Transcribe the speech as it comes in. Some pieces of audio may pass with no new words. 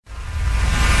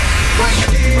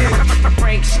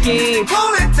Frank Ski.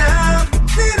 Hold it down,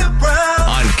 Nina Brown.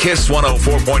 On Kiss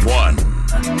 104.1.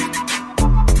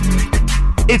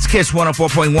 It's Kiss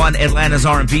 104.1, Atlanta's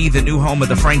R&B, the new home of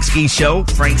the Frank Ski Show.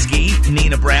 Frank Ski,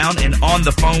 Nina Brown, and on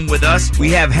the phone with us, we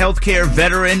have healthcare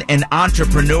veteran and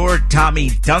entrepreneur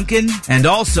Tommy Duncan, and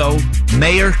also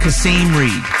Mayor Kasim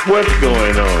Reed. What's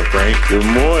going on, Frank? Good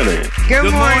morning.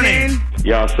 Good morning.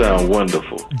 Y'all sound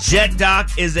wonderful.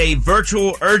 JetDoc is a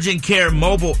virtual urgent care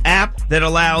mobile app that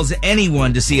allows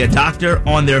anyone to see a doctor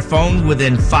on their phone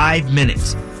within 5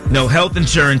 minutes. No health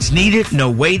insurance needed, no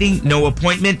waiting, no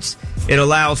appointments. It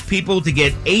allows people to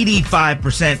get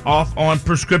 85% off on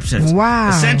prescriptions. Wow.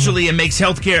 Essentially, it makes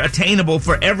healthcare attainable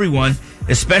for everyone,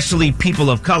 especially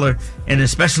people of color, and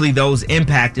especially those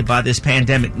impacted by this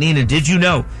pandemic. Nina, did you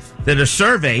know that a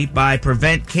survey by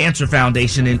Prevent Cancer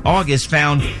Foundation in August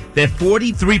found that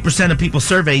 43% of people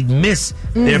surveyed miss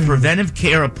their preventive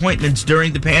care appointments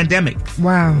during the pandemic?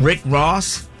 Wow. Rick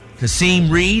Ross,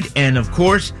 Kasim Reed, and of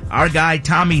course, our guy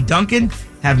Tommy Duncan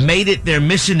have made it their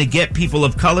mission to get people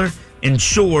of color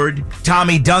insured.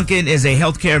 Tommy Duncan is a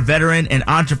healthcare veteran and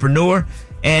entrepreneur,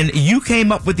 and you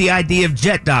came up with the idea of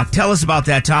JetDoc. Tell us about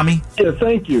that, Tommy. Yeah,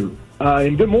 thank you,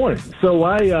 and good morning. So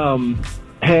I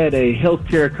had a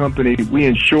healthcare company. We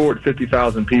insured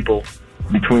 50,000 people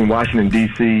between Washington,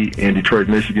 D.C. and Detroit,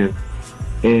 Michigan,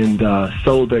 and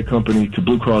sold that company to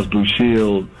Blue Cross Blue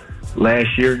Shield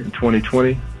last year in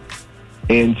 2020.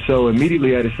 And so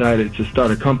immediately I decided to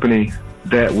start a company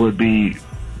that would be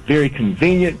very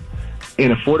convenient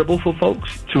and affordable for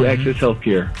folks to access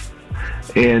healthcare.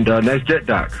 And that's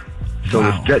JetDoc. So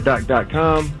It's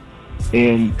jetdoc.com.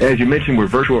 And as you mentioned, we're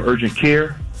virtual urgent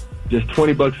care, just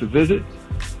 $20 a visit.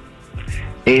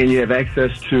 And you have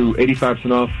access to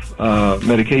 85% off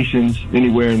medications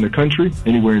anywhere in the country,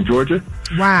 anywhere in Georgia.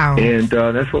 Wow. And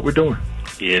that's what we're doing.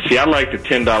 Yeah, see, I like the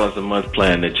 $10 a month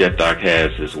plan that JetDoc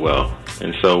has as well.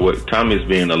 And so what Tommy's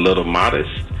being a little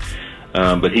modest,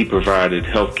 but he provided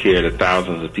health care to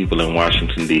thousands of people in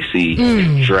Washington,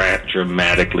 D.C.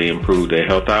 Dramatically improved their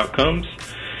health outcomes.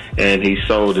 And he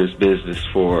sold his business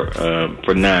for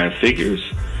 9 figures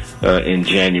in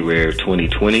January of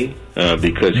 2020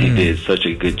 because he did such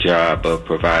a good job of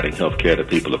providing health care to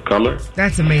people of color.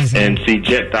 That's amazing. And see,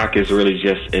 JetDoc is really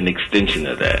just an extension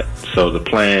of that. So the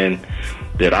plan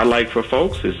that I like for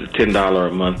folks is a $10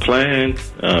 a month plan.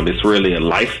 It's really a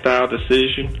lifestyle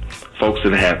decision. Folks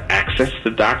that have access to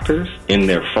doctors in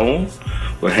their phone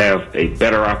will have a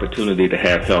better opportunity to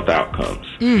have health outcomes.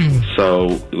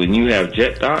 So when you have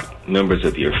JetDoc, members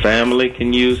of your family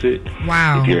can use it.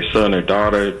 Wow. If your son or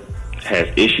daughter has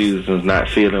issues and is not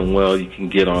feeling well, you can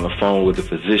get on the phone with a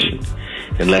physician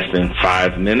in less than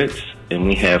 5 minutes. And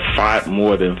we have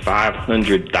more than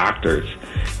 500 doctors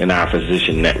in our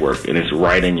physician network, and it's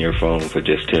right in your phone for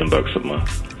just $10 a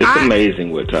month. It's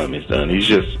amazing what Tommy's done. He's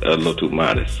just a little too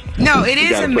modest. No, it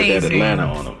is amazing. Put that Atlanta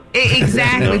on him.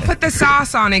 Exactly. Put the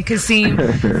sauce on it, Kasim.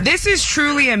 This is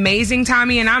truly amazing,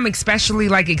 Tommy, and I'm especially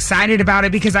excited about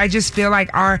it because I just feel like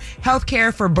our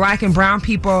healthcare for Black and brown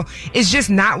people is just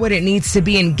not what it needs to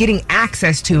be, and getting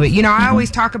access to it. You know, I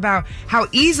always talk about how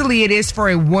easily it is for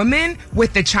a woman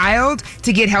with a child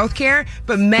to get healthcare,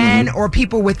 but men or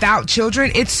people without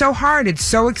children, it's so hard, it's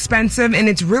so expensive, and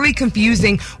it's really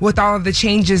confusing with all of the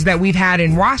changes that we've had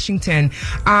in Washington.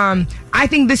 I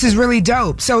think this is really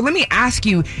dope. So let me ask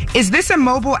you, is this a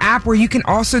mobile app where you can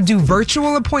also do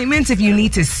virtual appointments if you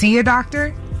need to see a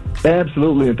doctor?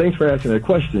 Absolutely, and thanks for asking that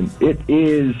question. It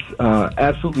is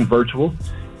absolutely virtual,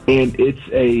 and it's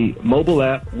a mobile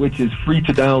app which is free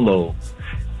to download.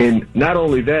 And not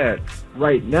only that,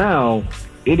 right now,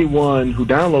 anyone who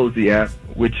downloads the app,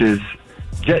 which is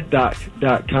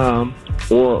jetdoc.com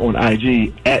or on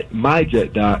IG at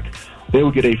myjetdoc, they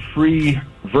will get a free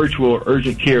virtual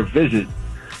urgent care visit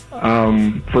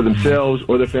for themselves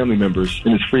or their family members,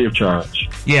 and it's free of charge.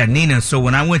 Yeah, Nina, so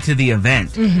when I went to the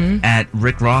event at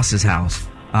Rick Ross's house,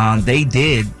 they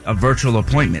did a virtual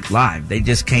appointment live. They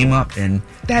just came up and...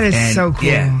 That is so cool.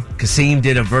 Yeah, Kasim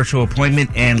did a virtual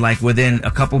appointment, and within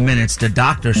a couple minutes, the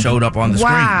doctor showed up on the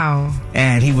screen.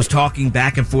 And he was talking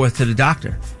back and forth to the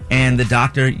doctor. And the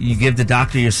doctor, you give the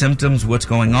doctor your symptoms, what's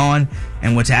going on,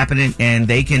 and what's happening, and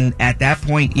they can, at that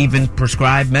point, even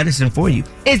prescribe medicine for you.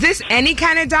 Is this any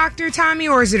kind of doctor, Tommy,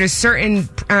 or is it a certain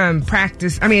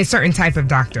a certain type of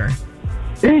doctor?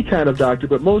 Any kind of doctor,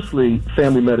 but mostly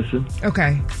family medicine.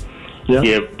 Okay.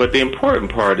 Yeah, but the important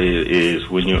part is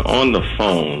when you're on the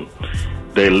phone,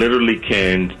 they literally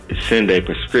can send a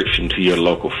prescription to your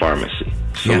local pharmacy.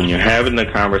 So when you're having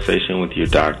a conversation with your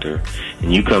doctor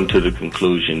and you come to the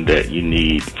conclusion that you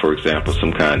need, for example,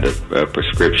 some kind of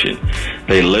prescription,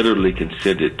 they literally can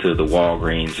send it to the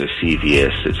Walgreens or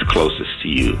CVS that's closest to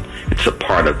you. It's a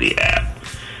part of the app.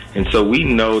 And so we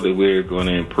know that we're going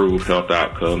to improve health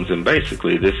outcomes, and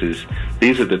basically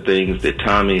these are the things that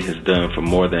Tommy has done for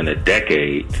more than a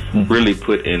decade, really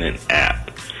put in an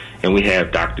app. And we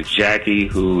have Dr. Jackie,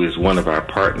 who is one of our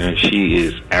partners. She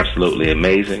is absolutely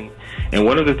amazing. And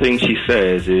one of the things she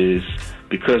says is,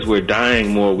 because we're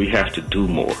dying more, we have to do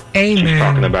more. Amen. She's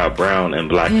talking about brown and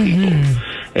black people.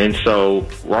 And so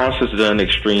Ross has done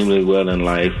extremely well in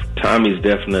life. Tommy's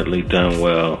definitely done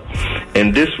well.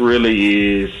 And this really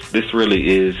is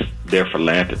their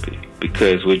philanthropy,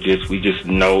 because we just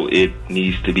know it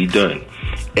needs to be done.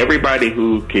 Everybody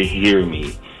who can hear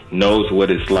me knows what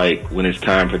it's like when it's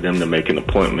time for them to make an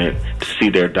appointment to see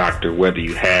their doctor, whether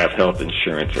you have health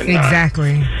insurance or not.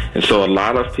 Exactly. And so a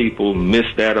lot of people miss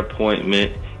that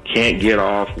appointment, can't get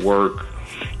off work,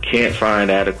 can't find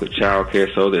adequate child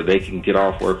care so that they can get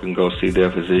off work and go see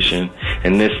their physician,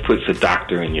 and this puts a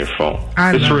doctor in your phone.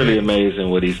 It's really amazing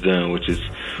what he's done, which is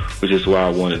why I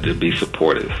wanted to be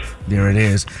supportive. There it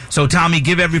is. So, Tommy,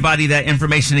 give everybody that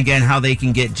information again, how they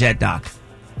can get JetDoc.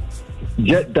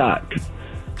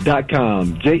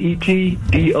 JetDoc.com,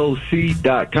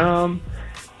 JetDoc.com,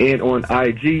 and on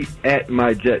IG at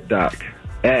MyJetDoc,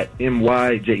 at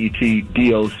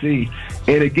MyJetDoc.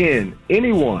 And again,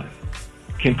 anyone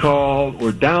can call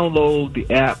or download the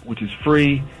app, which is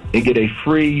free, and get a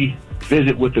free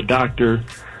visit with the doctor,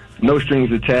 no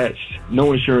strings attached,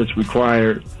 no insurance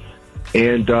required,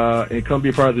 and come be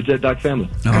a part of the JetDoc family.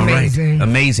 All right.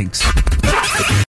 Amazing.